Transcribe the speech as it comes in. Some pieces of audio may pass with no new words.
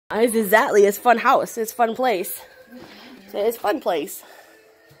It's exactly his fun house, his fun place. So his fun place.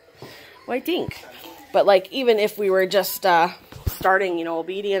 What I think. But like, even if we were just starting, you know,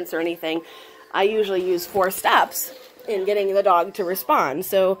 obedience or anything, I usually use 4 steps in getting the dog to respond.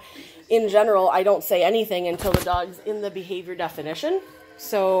 So in general, I don't say anything until the dog's in the behavior definition.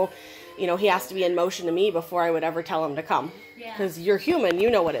 So, you know, he has to be in motion to me before I would ever tell him to come. Because you're human, you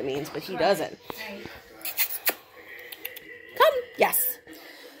know what it means, but he doesn't. Right. Come, yes.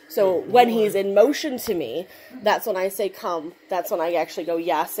 So when he's in motion to me, that's when I say come. That's when I actually go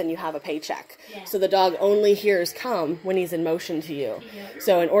yes, and you have a paycheck. Yeah. So the dog only hears come when he's in motion to you.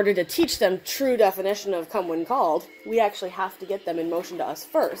 So in order to teach them true definition of come when called, we actually have to get them in motion to us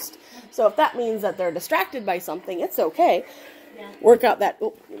first. So if that means that they're distracted by something, it's okay. Work out that,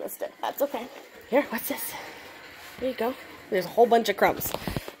 oh, you missed it. That's okay. Here, what's this? There you go. There's a whole bunch of crumbs.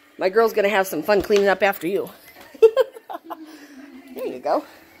 My girl's going to have some fun cleaning up after you. There you go.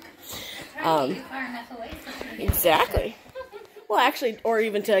 Exactly. Well, actually, or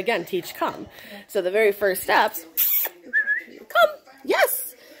even to, again, teach come. So the very first steps, come,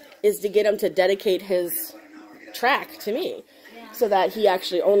 yes, is to get him to dedicate his track to me so that he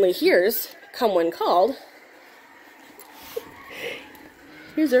actually only hears come when called.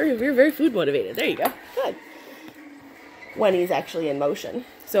 You're very food motivated. There you go. Good. When he's actually in motion.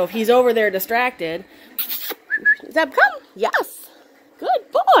 So if he's over there distracted, Zeb, come. Yes.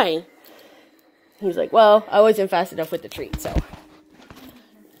 Good boy. He's like, well, I wasn't fast enough with the treat, so.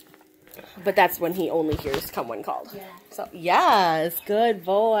 But that's when he only hears come when called. Yeah. So, yes. Good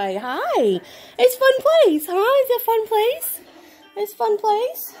boy. Hi. It's fun place, huh? Is it fun place? It's fun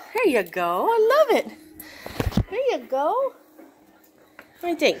place. There you go. I love it. There you go. What do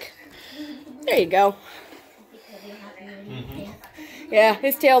you think? There you go. Yeah,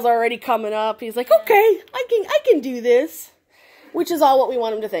 his tail's already coming up. He's like, okay, I can do this. Which is all what we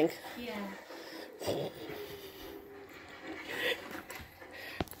want him to think. Yeah.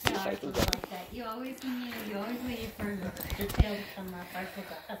 You always wait for the tail to come up. I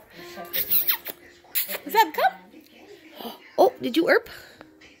forgot. Zeb, come. Oh, did you burp?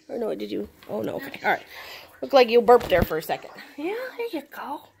 Or no, did you? Oh, no, okay. All right. Looked like you burped there for a second. Yeah, there you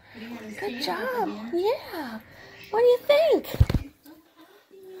go. Good job. Yeah. What do you think?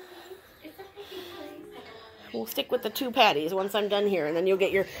 We'll stick with the 2 patties once I'm done here, and then you'll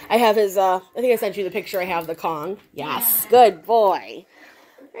get your... I have his, I think I sent you the picture. I have the Kong. Yes, good boy.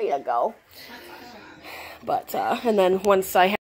 There you go. But, and then once I have...